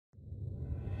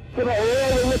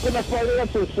looking at the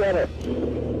financial center.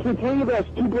 Two us,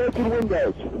 two broken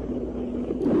windows.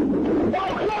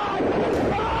 Oh,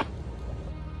 God!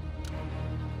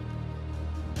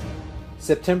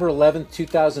 September 11,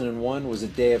 2001 was a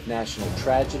day of national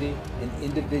tragedy and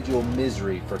individual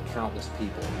misery for countless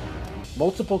people.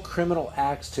 Multiple criminal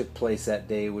acts took place that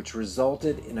day, which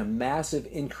resulted in a massive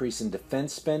increase in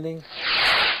defense spending,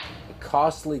 a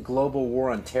costly global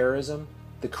war on terrorism,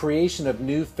 the creation of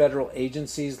new federal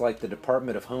agencies like the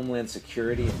Department of Homeland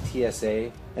Security and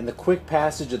TSA, and the quick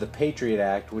passage of the Patriot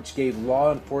Act, which gave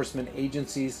law enforcement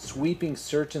agencies sweeping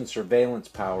search and surveillance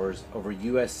powers over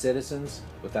U.S. citizens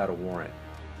without a warrant.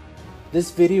 This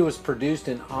video was produced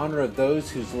in honor of those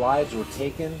whose lives were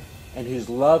taken and whose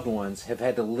loved ones have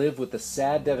had to live with the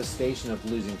sad devastation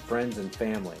of losing friends and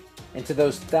family, and to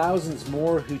those thousands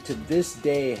more who to this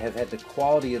day have had the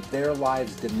quality of their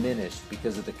lives diminished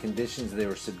because of the conditions they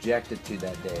were subjected to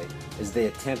that day as they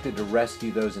attempted to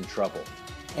rescue those in trouble.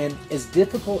 And as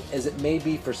difficult as it may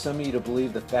be for some of you to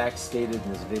believe the facts stated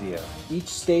in this video, each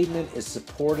statement is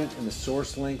supported in the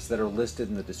source links that are listed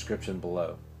in the description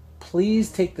below. Please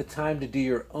take the time to do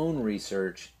your own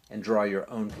research and draw your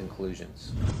own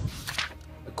conclusions.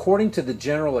 According to the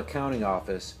General Accounting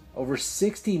Office, over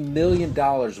 $60 million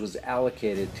was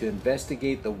allocated to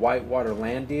investigate the Whitewater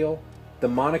land deal, the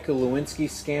Monica Lewinsky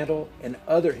scandal, and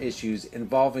other issues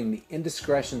involving the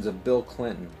indiscretions of Bill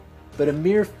Clinton. But a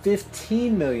mere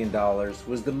 $15 million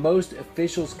was the most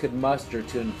officials could muster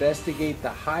to investigate the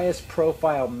highest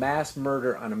profile mass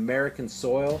murder on American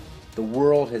soil the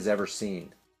world has ever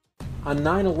seen. On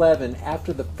 9/11,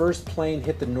 after the first plane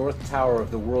hit the North Tower of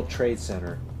the World Trade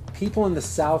Center, people in the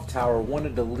South Tower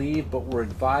wanted to leave but were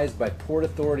advised by Port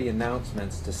Authority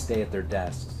announcements to stay at their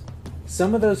desks.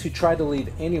 Some of those who tried to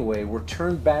leave anyway were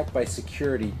turned back by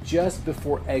security just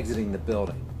before exiting the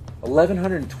building.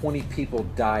 1,120 people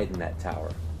died in that tower.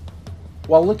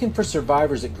 While looking for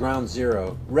survivors at Ground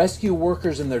Zero, rescue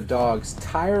workers and their dogs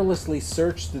tirelessly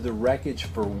searched through the wreckage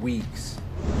for weeks.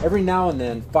 Every now and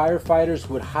then, firefighters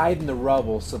would hide in the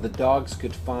rubble so the dogs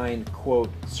could find, quote,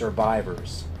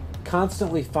 survivors.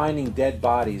 Constantly finding dead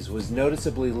bodies was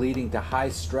noticeably leading to high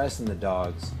stress in the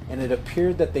dogs, and it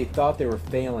appeared that they thought they were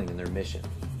failing in their mission.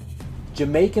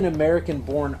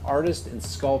 Jamaican-American-born artist and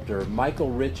sculptor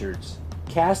Michael Richards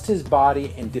cast his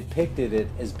body and depicted it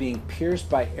as being pierced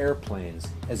by airplanes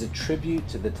as a tribute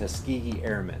to the Tuskegee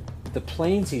Airmen. The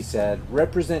planes, he said,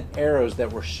 represent arrows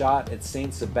that were shot at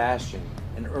Saint Sebastian,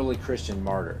 an early Christian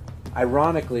martyr.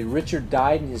 Ironically, Richard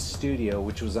died in his studio,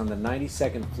 which was on the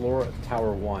 92nd floor of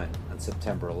Tower 1 on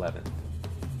September 11th.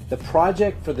 The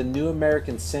Project for the New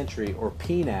American Century, or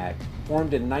PNAC,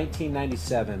 formed in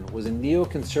 1997, was a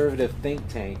neoconservative think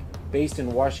tank based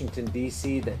in Washington,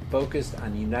 D.C. that focused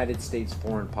on United States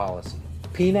foreign policy.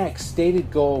 PNAC's stated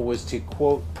goal was to,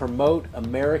 quote, promote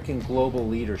American global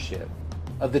leadership.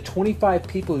 Of the 25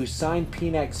 people who signed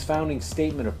PNAC's founding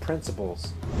statement of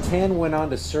principles, 10 went on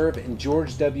to serve in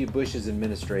George W. Bush's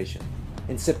administration.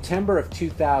 In September of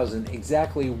 2000,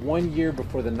 exactly 1 year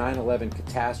before the 9/11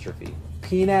 catastrophe,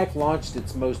 PNAC launched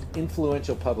its most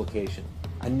influential publication,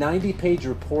 a 90-page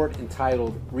report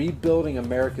entitled Rebuilding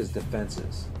America's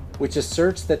Defenses, which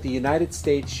asserts that the United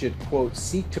States should, quote,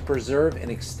 seek to preserve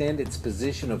and extend its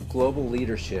position of global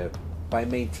leadership by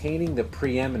maintaining the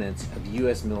preeminence of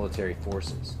U.S. military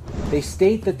forces. They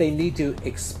state that they need to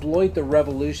exploit the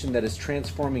revolution that is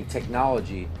transforming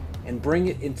technology and bring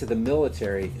it into the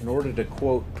military in order to,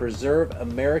 quote, preserve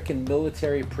American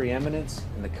military preeminence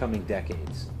in the coming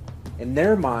decades. In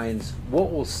their minds,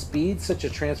 what will speed such a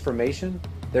transformation?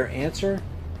 Their answer?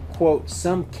 Quote,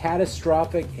 some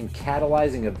catastrophic and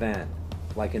catalyzing event,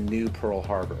 like a new Pearl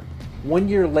Harbor. 1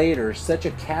 year later, such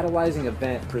a catalyzing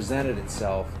event presented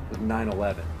itself with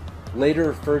 9/11, later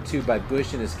referred to by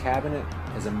Bush and his cabinet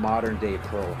as a modern-day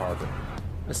Pearl Harbor.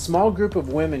 A small group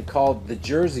of women called the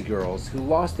Jersey Girls, who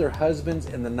lost their husbands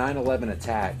in the 9/11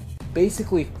 attack,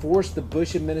 basically forced the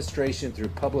Bush administration through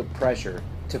public pressure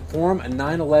to form a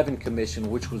 9/11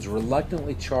 commission, which was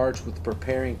reluctantly charged with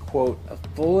preparing, quote, a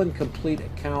full and complete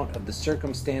account of the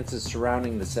circumstances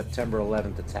surrounding the September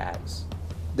 11th attacks.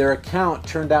 Their account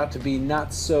turned out to be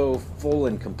not so full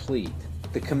and complete.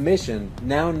 The commission,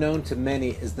 now known to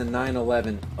many as the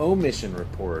 9/11 Omission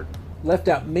Report, left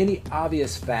out many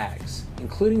obvious facts,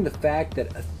 including the fact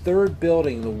that a third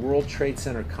building in the World Trade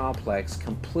Center complex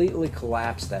completely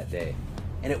collapsed that day,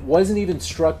 and it wasn't even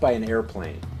struck by an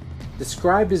airplane.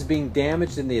 Described as being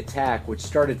damaged in the attack, which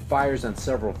started fires on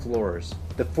several floors,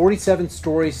 the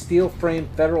 47-story steel-framed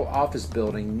federal office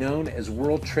building known as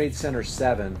World Trade Center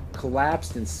 7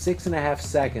 collapsed in 6.5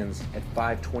 seconds at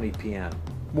 5:20 p.m.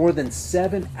 more than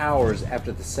 7 hours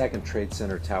after the second Trade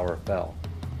Center tower fell.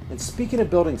 And speaking of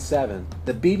Building 7,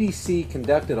 the BBC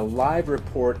conducted a live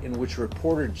report in which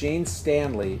reporter Jane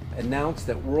Stanley announced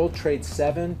that World Trade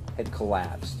 7 had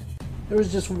collapsed. There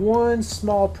was just one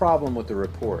small problem with the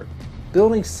report.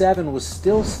 Building 7 was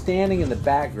still standing in the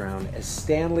background as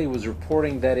Stanley was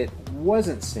reporting that it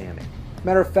wasn't standing.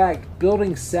 Matter of fact,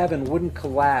 Building 7 wouldn't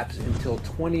collapse until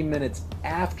 20 minutes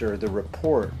after the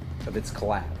report of its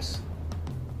collapse.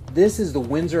 This is the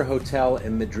Windsor Hotel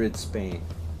in Madrid, Spain.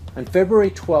 On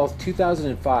February 12,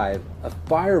 2005, a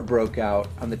fire broke out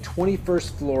on the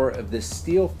 21st floor of this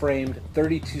steel-framed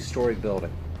 32-story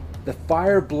building. The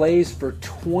fire blazed for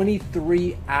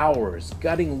 23 hours,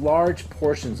 gutting large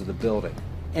portions of the building.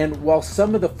 And while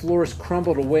some of the floors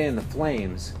crumbled away in the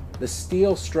flames, the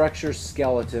steel structure's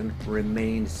skeleton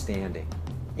remained standing.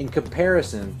 In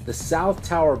comparison, the South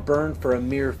Tower burned for a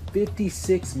mere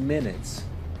 56 minutes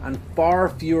on far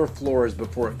fewer floors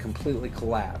before it completely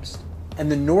collapsed.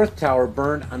 And the North Tower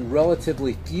burned on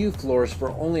relatively few floors for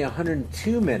only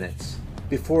 102 minutes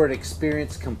before it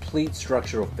experienced complete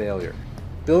structural failure.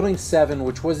 Building 7,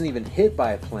 which wasn't even hit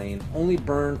by a plane, only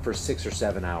burned for 6 or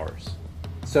 7 hours.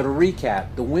 So to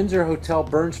recap, the Windsor Hotel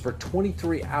burns for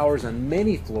 23 hours on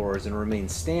many floors and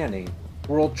remains standing.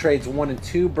 World Trades 1 and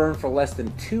 2 burn for less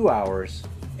than 2 hours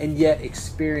and yet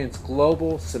experience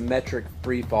global symmetric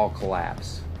freefall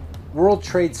collapse. World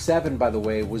Trade 7, by the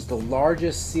way, was the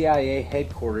largest CIA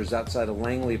headquarters outside of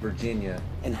Langley, Virginia,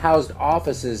 and housed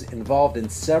offices involved in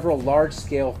several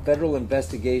large-scale federal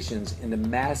investigations into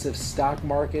massive stock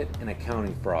market and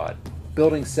accounting fraud.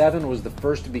 Building 7 was the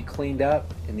first to be cleaned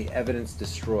up and the evidence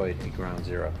destroyed at Ground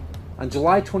Zero. On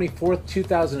July 24,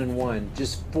 2001,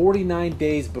 just 49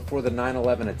 days before the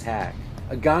 9/11 attack,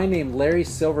 a guy named Larry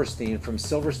Silverstein from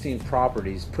Silverstein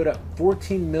Properties put up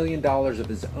 $14 million of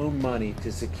his own money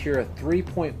to secure a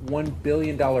 $3.1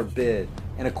 billion bid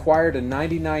and acquired a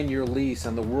 99-year lease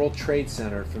on the World Trade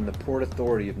Center from the Port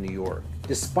Authority of New York.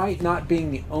 Despite not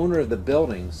being the owner of the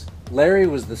buildings, Larry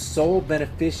was the sole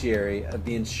beneficiary of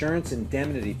the insurance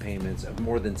indemnity payments of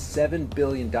more than $7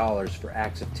 billion for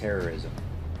acts of terrorism.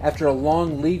 After a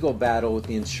long legal battle with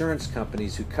the insurance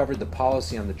companies who covered the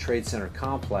policy on the Trade Center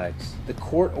complex, the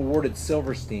court awarded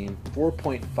Silverstein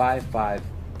 $4.55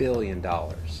 billion.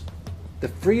 The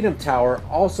Freedom Tower,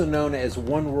 also known as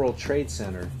One World Trade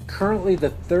Center, currently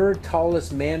the third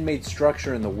tallest man-made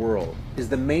structure in the world, is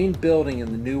the main building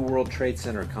in the new World Trade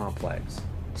Center complex.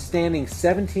 Standing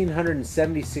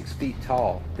 1,776 feet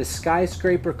tall, the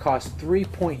skyscraper cost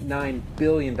 $3.9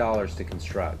 billion to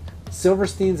construct.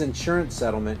 Silverstein's insurance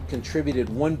settlement contributed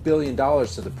 $1 billion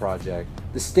to the project.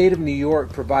 The state of New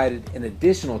York provided an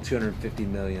additional $250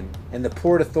 million, and the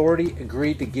Port Authority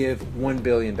agreed to give $1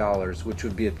 billion, which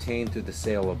would be obtained through the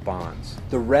sale of bonds.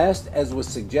 The rest, as was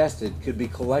suggested, could be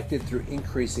collected through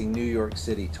increasing New York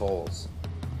City tolls.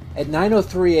 At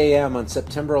 9:03 a.m. on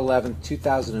September 11,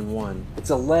 2001, it's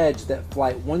alleged that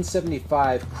Flight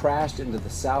 175 crashed into the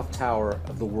South Tower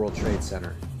of the World Trade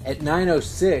Center. At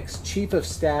 9:06, Chief of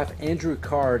Staff Andrew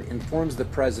Card informs the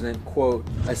president, quote,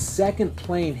 "A second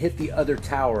plane hit the other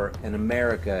tower and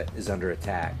America is under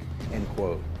attack," end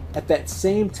quote. At that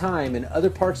same time, in other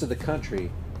parts of the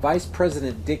country, Vice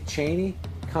President Dick Cheney,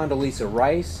 Condoleezza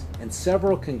Rice, and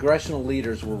several congressional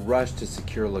leaders were rushed to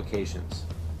secure locations.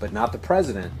 But not the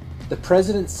president. The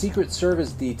president's Secret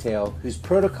Service detail, whose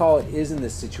protocol it is in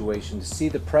this situation to see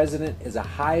the president as a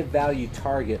high-value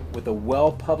target with a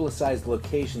well-publicized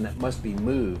location that must be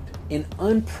moved, in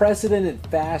unprecedented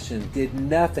fashion did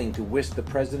nothing to whisk the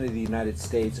president of the United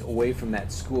States away from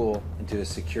that school into a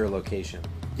secure location.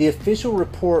 The official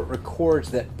report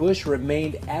records that Bush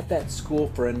remained at that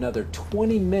school for another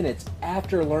 20 minutes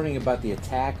after learning about the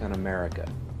attack on America.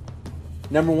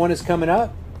 Number 1 is coming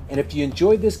up. And if you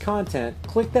enjoyed this content,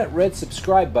 click that red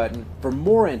subscribe button for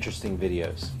more interesting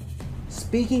videos.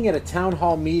 Speaking at a town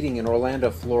hall meeting in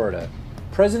Orlando, Florida,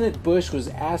 President Bush was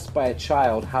asked by a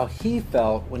child how he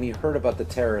felt when he heard about the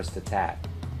terrorist attack.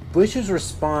 Bush's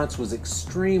response was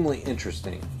extremely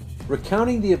interesting.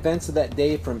 Recounting the events of that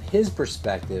day from his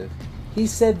perspective, he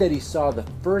said that he saw the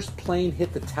first plane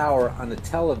hit the tower on a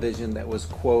television that was,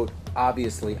 quote,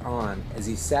 obviously on, as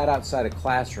he sat outside a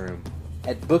classroom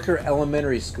at Booker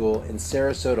Elementary School in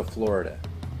Sarasota, Florida.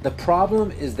 The problem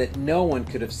is that no one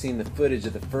could have seen the footage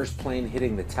of the first plane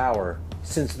hitting the tower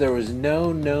since there was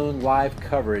no known live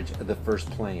coverage of the first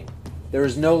plane. There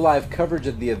was no live coverage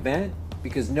of the event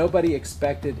because nobody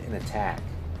expected an attack.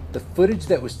 The footage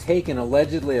that was taken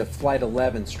allegedly of Flight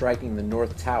 11 striking the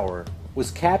North Tower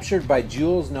was captured by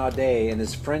Jules Naudet and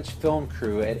his French film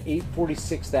crew at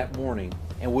 8:46 that morning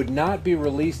and would not be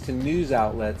released to news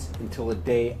outlets until a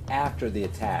day after the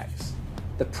attacks.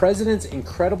 The president's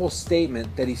incredible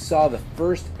statement that he saw the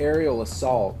first aerial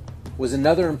assault was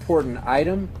another important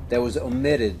item that was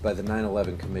omitted by the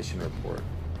 9/11 Commission report.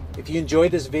 If you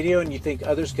enjoyed this video and you think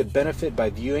others could benefit by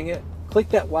viewing it, click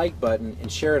that like button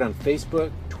and share it on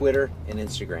Facebook, Twitter, and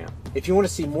Instagram. If you want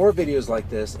to see more videos like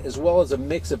this, as well as a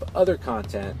mix of other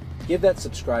content, give that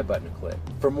subscribe button a click.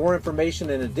 For more information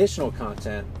and additional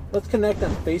content, let's connect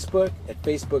on Facebook at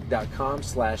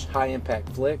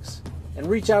facebook.com/highimpactflix and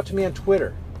reach out to me on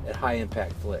Twitter at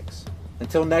highimpactflix.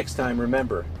 Until next time,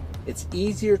 remember, it's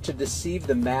easier to deceive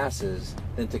the masses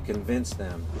than to convince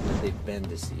them that they've been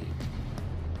deceived.